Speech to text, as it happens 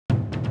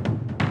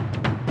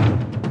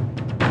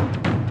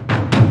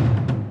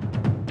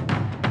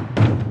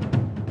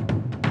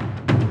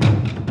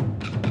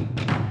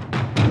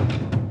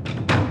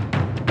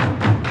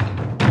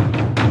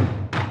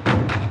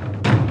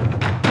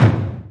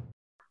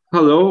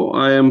Hello,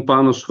 I am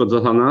Panos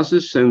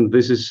Kotzathanasis, and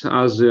this is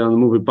ASEAN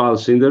Movie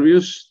Pulse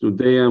Interviews.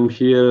 Today I'm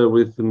here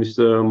with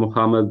Mr.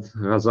 Mohammed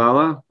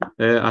Ghazala,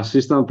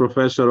 Assistant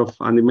Professor of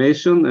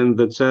Animation and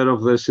the Chair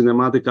of the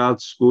Cinematic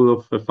Arts School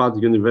of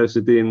Effat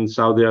University in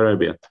Saudi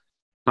Arabia.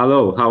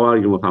 Hello, how are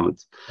you, Mohammed?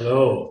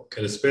 Hello,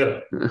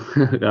 Kalispera.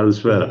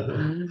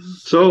 Kalispera.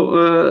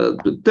 So,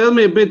 tell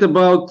me a bit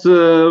about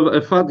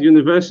Effat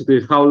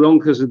University. How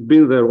long has it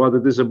been there? What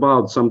it is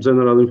about? Some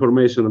general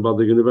information about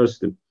the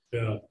university.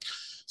 Yeah.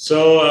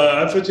 So,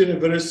 Effat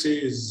University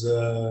is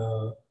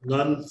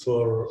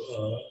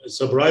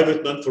it's a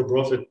private,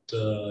 non-for-profit,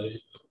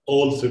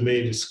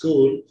 all-female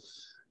school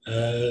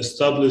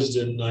established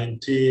in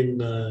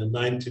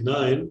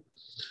 1999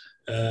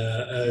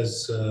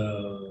 as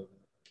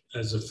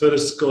the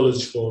first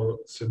college for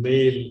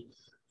female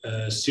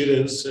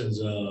students in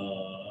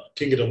the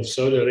Kingdom of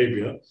Saudi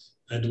Arabia.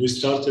 And we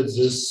started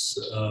this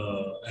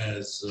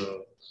as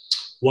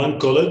one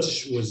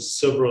college with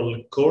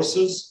several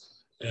courses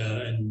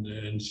in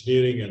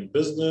engineering and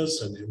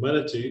business and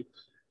humanity.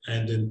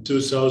 And in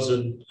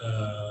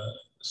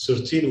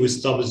 2013, we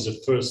established the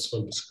first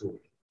film school.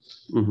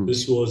 Mm-hmm.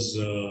 This was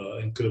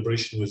in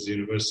collaboration with the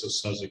University of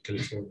Southern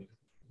California.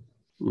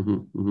 Mm-hmm.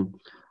 Mm-hmm.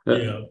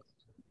 Yeah.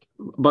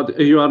 But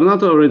you are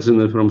not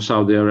originally from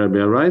Saudi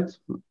Arabia, right?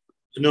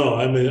 No,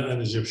 I'm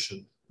an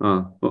Egyptian.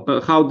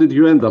 How did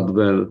you end up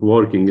there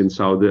working in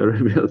Saudi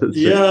Arabia?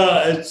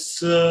 Yeah, it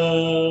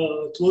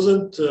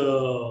wasn't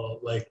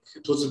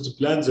it wasn't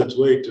planned that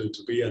way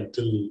to be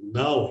until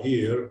now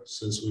here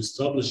since we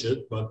established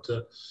it. But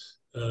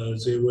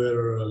they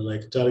were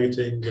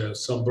targeting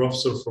some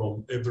professor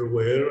from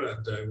everywhere,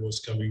 and I was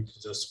coming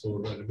just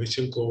for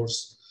animation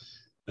course,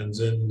 and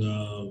then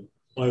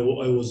I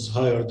was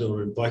hired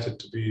or invited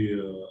to be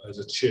as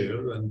a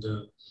chair, and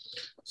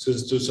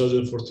since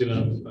 2014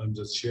 I'm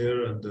the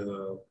chair, and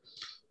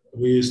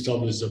we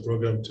established a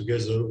program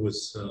together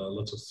with a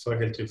lot of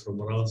faculty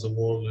from around the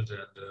world, and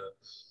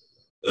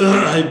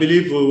I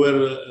believe we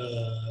were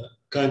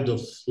kind of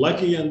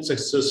lucky and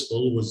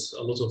successful with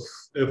a lot of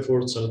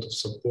efforts, a lot of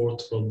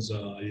support from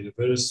the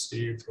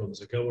university, from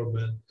the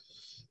government.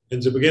 In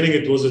the beginning,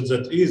 it wasn't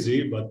that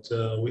easy, but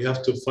we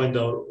have to find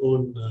our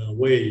own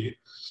way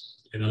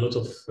in a lot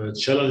of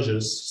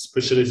challenges,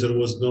 especially there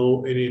was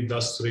no any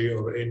industry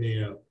or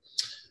any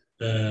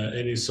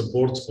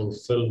support for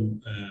film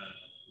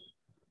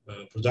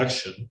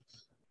production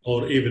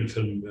or even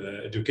film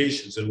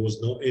education. There was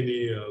no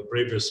any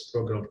previous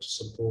program to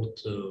support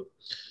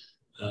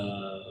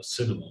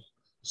cinema.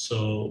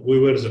 So we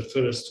were the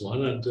first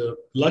one, and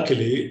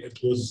luckily it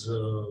was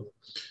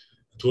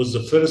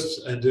the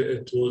first, and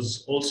it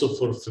was also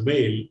for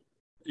female.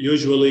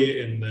 Usually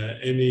in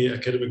any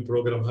academic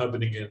program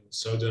happening in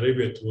Saudi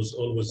Arabia, it was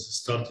always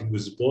starting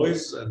with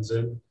boys, and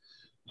then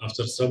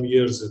after some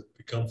years it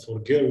became for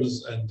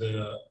girls, and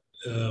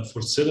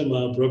for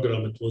cinema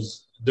program it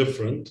was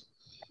different.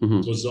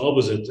 Mm-hmm. It was the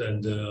opposite,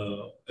 and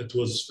it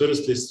was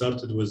firstly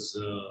started with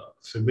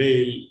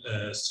female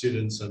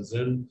students, and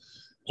then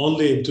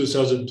only in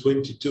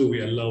 2022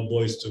 we allow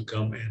boys to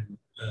come in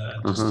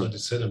and to study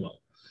cinema,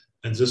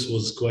 and this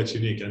was quite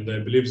unique, and I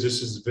believe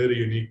this is very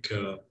unique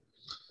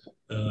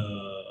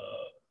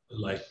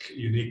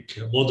unique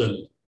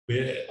model.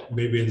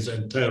 Maybe in the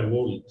entire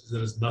world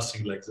there is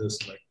nothing like this,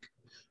 like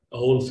a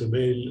all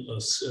female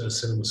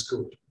cinema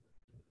school.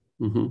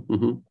 Mm-hmm,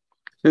 mm-hmm.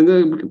 And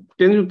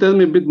can you tell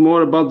me a bit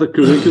more about the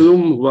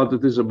curriculum, what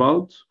it is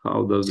about?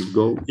 How does it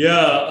go?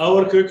 Yeah,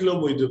 our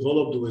curriculum we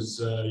developed with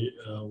the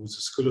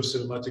School of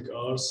Cinematic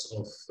Arts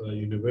of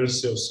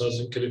University of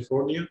Southern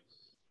California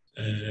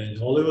in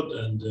Hollywood,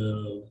 and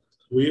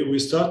we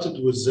started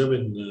with them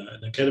in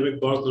an academic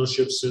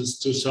partnership since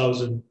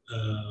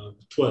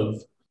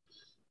 2012,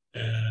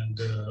 and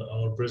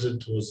our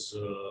president was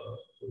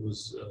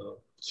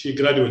she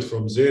graduated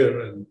from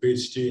there and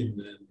PhD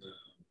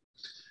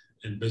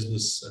in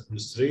business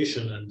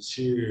administration, and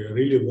she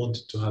really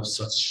wanted to have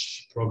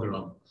such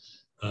program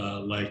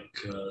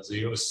the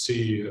USC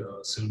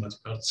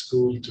Cinematic Arts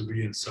School to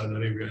be in Saudi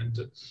Arabia.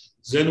 And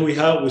then we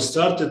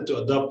started to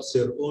adopt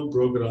their own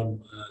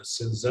program.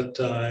 Since that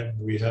time,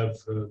 we have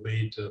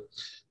made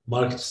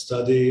market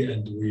study,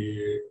 and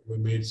we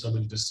made some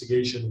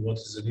investigation. What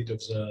is the need of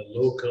the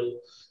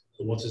local?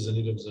 What is the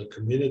need of the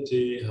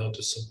community? How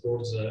to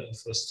support the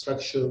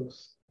infrastructure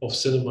of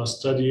cinema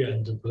study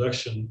and the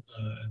production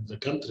in the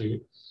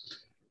country.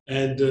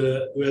 And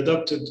we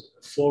adopted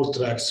 4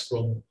 tracks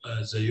from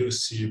the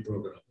USC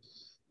program.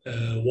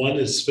 One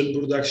is film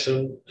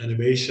production,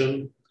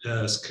 animation,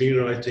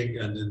 screenwriting,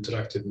 and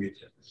interactive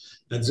media.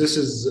 And this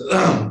is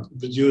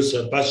produce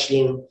a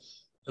Bachelor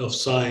of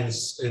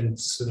Science in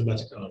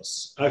Cinematic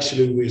Arts.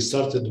 Actually, we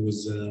started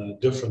with a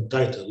different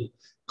title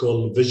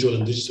called Visual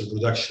and Digital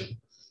Production,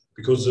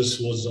 because this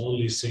was the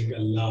only thing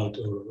allowed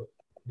or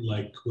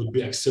would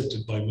be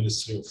accepted by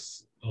Ministry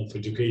of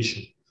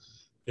Education.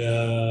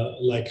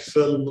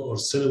 Film or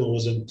cinema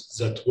wasn't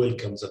that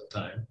welcome that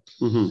time.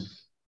 Mm-hmm.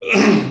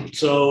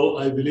 So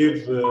I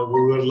believe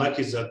we were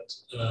lucky that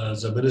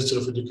the Ministry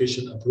of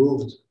Education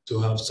approved to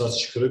have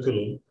such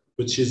curriculum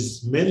which is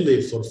mainly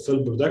for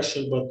film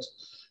production, but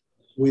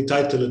we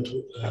title it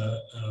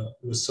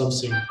with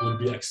something will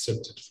be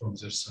accepted from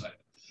their side.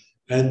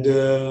 And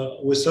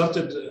we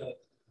started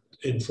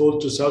in fall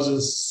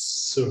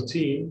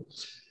 2013,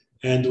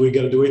 and we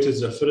graduated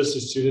the first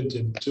student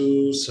in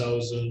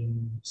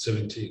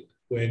 2017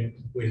 when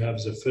we have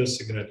the first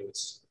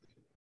graduates.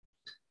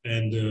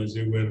 And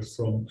they were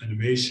from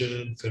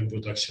animation, film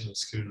production, and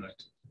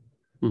screenwriting.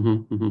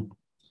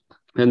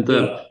 And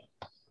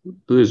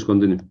please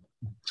continue.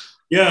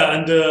 Yeah,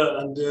 and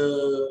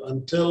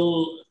until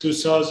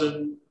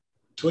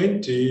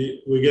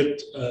 2020, we get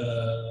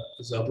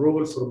the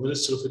approval from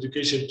Minister of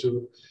Education to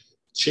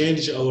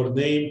change our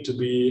name to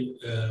be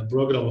a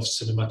program of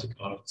cinematic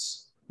arts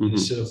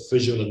instead of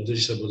visual and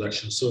digital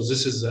production. So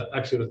this is the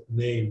accurate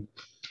name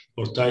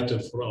or title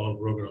for our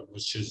program,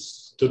 which is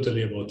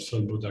totally about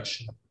film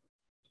production.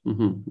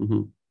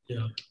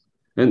 Yeah.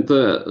 And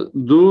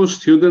do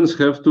students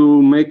have to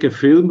make a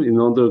film in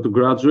order to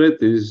graduate?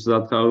 Is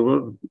that how it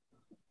works?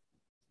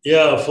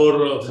 Yeah, for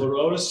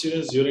our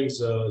students during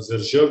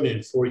their journey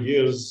in 4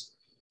 years,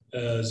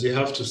 they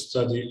have to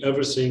study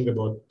everything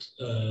about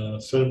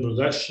film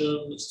production,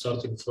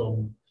 starting from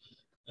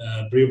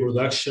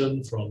pre-production,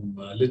 from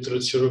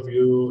literature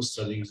review,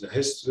 studying the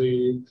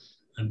history,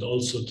 and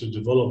also to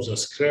develop the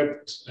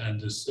script and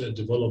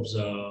develop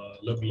the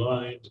log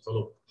line,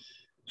 develop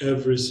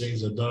everything,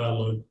 the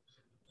dialogue,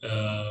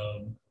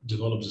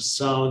 develop the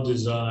sound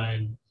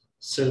design,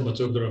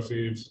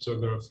 cinematography,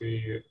 photography,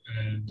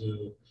 and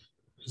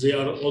they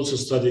are also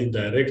studying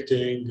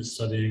directing,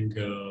 studying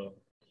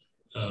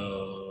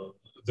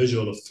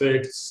visual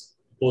effects,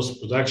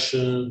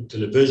 post-production,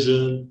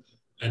 television,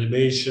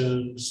 animation,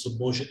 stop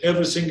motion,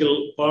 every single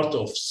part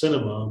of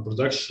cinema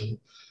production.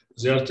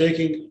 They are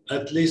taking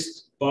at least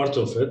part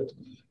of it.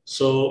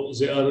 So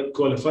they are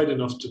qualified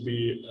enough to be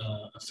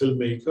a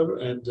filmmaker,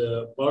 and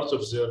part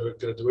of their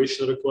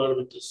graduation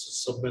requirement is to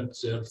submit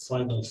their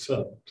final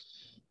film,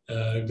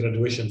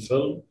 graduation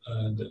film.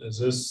 And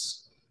this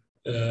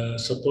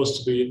supposed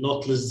to be not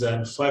less than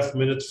 5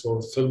 minutes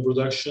for film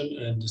production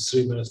and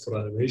 3 minutes for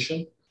animation.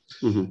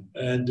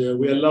 And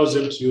we allow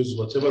them to use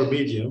whatever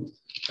medium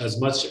as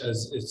much as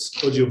it's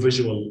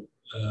audiovisual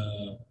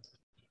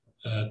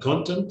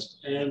content.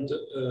 And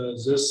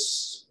this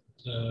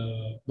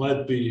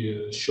might be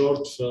a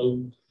short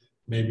film,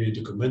 maybe a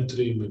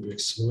documentary, maybe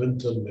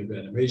experimental, maybe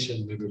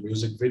animation, maybe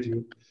music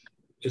video.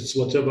 It's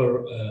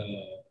whatever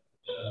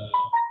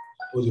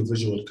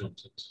audiovisual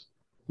content.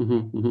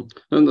 And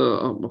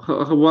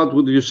what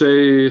would you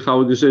say, how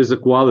would you say is the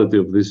quality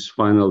of these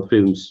final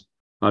films?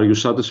 Are you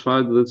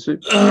satisfied, let's say?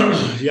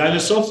 Yeah,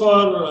 so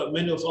far,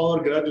 many of our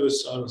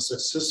graduates are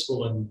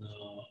successful, and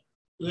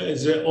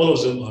all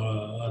of them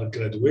are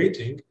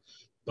graduating,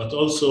 but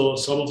also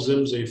some of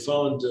them, they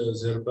found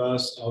their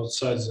path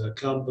outside the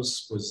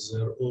campus with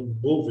their own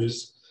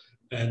movies,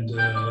 and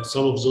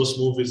some of those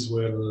movies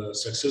were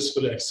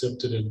successfully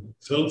accepted in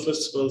film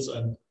festivals,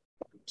 and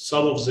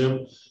some of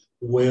them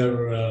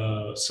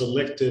were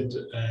selected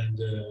and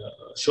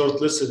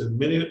shortlisted in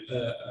many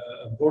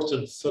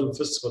important film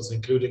festivals,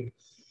 including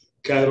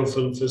Cairo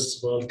Film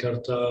Festival,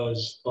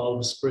 Carthage,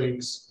 Palm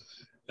Springs,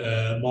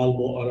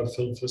 Malmo Arab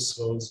Film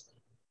Festivals.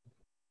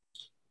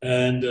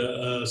 And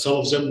some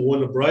of them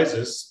won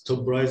prizes,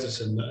 top prizes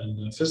in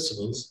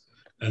festivals,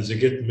 and they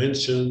get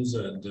mentions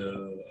and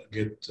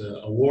get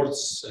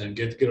awards and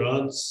get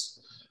grants.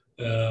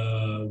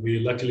 We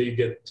luckily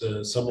get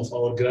some of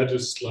our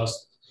graduates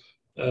last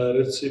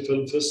Red Sea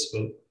Film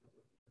Festival.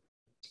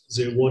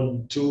 They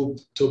won two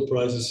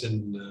prizes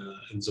in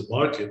the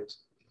market.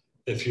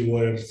 If you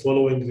were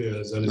following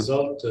the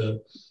result,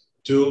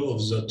 two of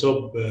the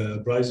top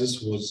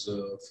prizes was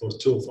for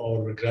two of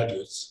our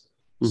graduates,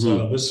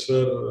 Sarah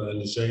Misfer,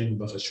 Ljain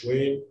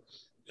Bakhashwain,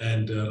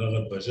 and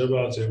Raghat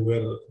Bajaba. They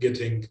were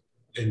getting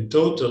in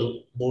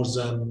total more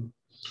than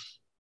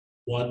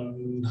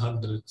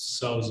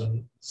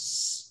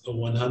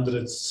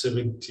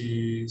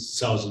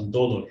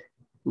 $170,000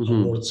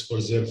 awards for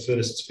their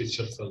first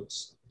feature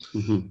films.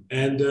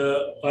 And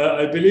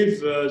I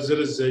believe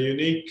there is a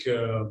unique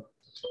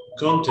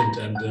content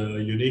and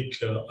unique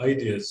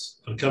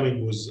ideas are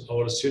coming with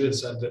our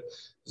students, and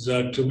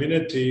the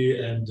community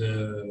and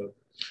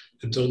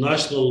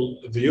international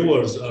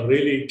viewers are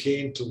really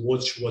keen to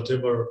watch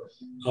whatever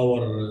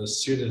our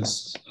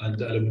students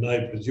and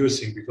alumni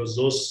producing, because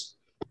those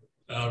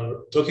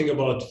are talking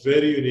about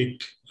very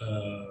unique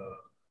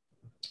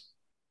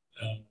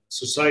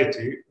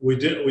society. We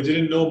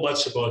didn't know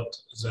much about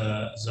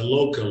the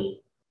local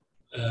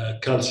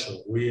culture.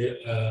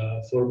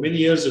 For many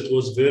years it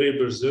was very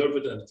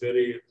preserved and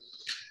very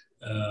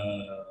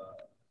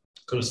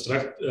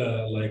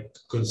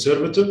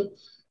conservative,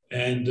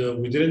 and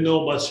we didn't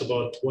know much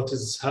about what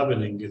is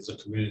happening in the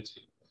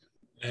community.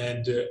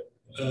 And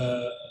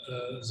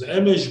the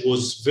image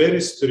was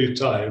very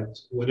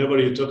stereotyped. Whenever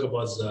you talk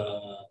about the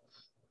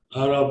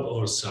Arab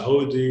or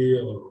Saudi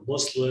or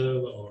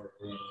Muslim or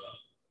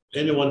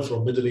anyone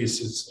from Middle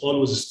East, it's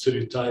always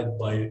stereotyped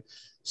by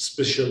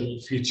special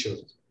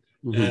features.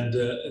 And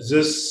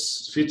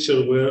this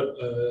feature were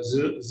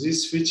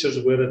these features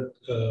weren't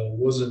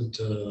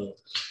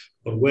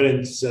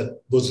that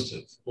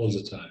positive all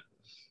the time.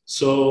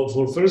 So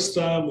for first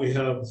time, we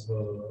have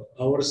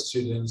our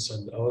students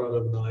and our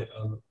alumni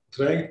are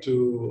trying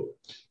to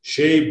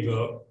shape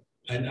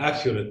an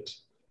accurate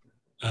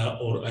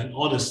or an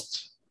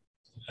honest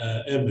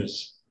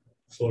image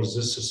for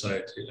this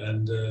society.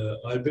 And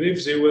I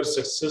believe they were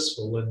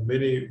successful in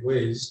many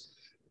ways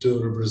to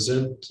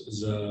represent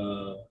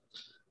the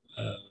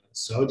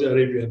Saudi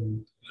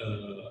Arabian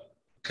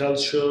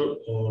culture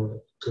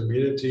or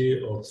community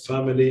or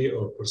family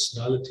or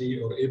personality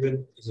or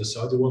even the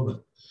Saudi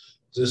woman.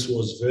 This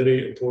was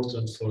very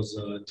important for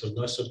the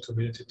international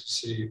community to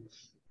see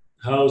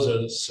how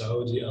the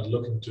Saudi are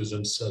looking to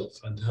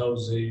themselves and how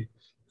they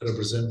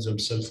represent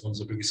themselves on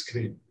the big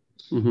screen,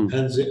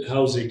 and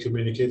how they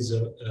communicate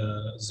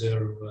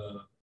their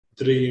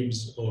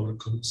dreams or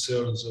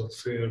concerns or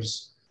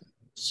fears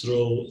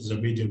through the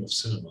medium of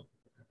cinema.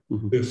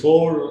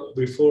 Before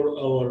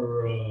our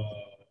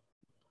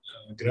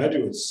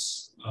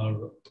graduates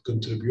are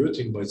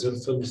contributing by their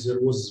films,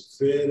 there was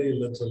very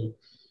little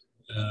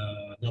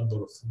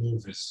number of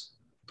movies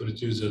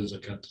produced in the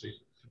country.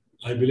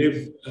 I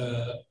believe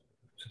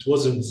it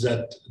wasn't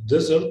that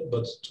desert,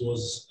 but it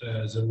was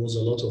there was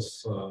a lot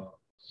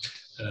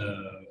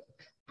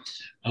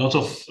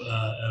of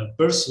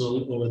personal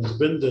or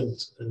independent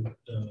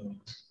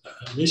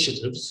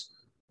initiatives.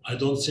 I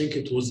don't think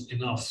it was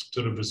enough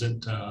to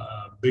represent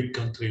a big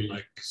country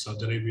like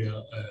Saudi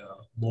Arabia,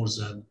 more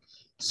than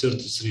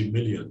 33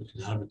 million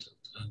inhabitants,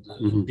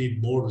 and be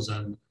more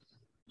than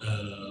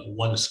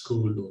one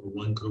school or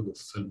one group of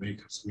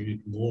filmmakers. We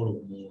need more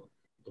and more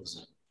of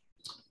them.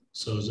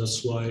 So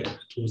that's why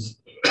it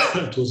was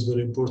it was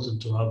very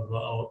important to have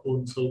our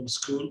own film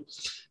school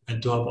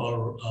and to have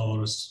our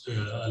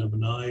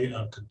alumni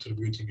are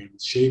contributing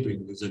and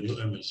shaping the new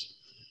image.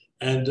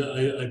 And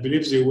I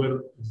believe they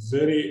were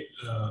very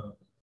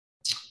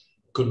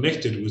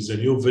connected with the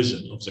new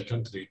vision of the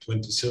country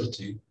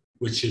 2030,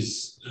 which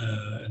is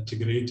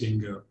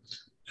integrating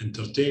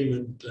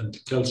entertainment and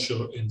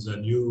culture in the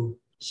new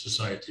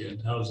society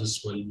and how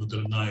this will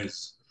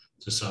modernize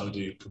the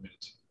Saudi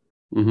community.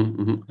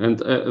 And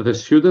the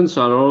students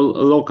are all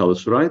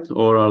locals, right?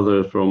 Or are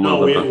they from?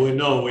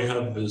 No, we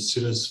have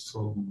students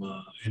from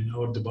in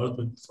our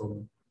department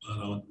from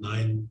around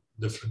 9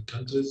 different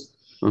countries.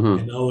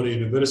 In our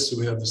university,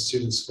 we have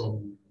students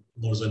from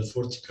more than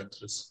 40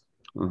 countries.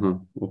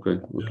 Okay.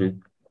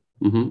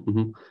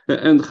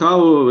 And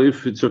how,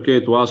 if it's okay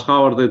to ask,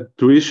 how are the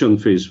tuition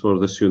fees for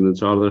the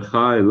students? Are they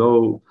high,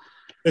 low?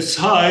 It's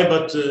high,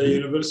 but the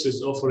university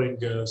is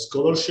offering a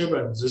scholarship,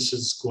 and this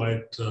is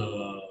quite.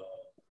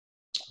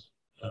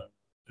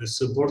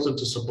 It's important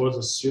to support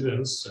the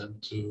students and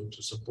to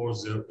support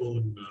their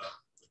own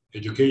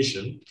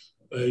education.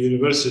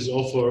 University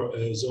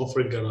is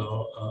offering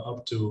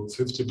up to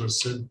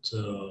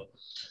 50%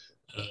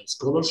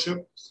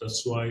 scholarship.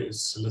 That's why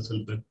it's a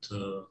little bit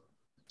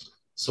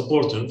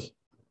supportive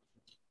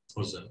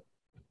for them.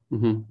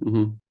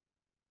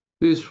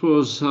 This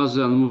was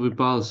ASEAN Movie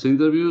Pulse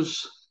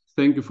interviews.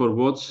 Thank you for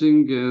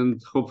watching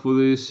and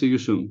hopefully see you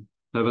soon.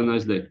 Have a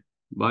nice day.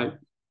 Bye.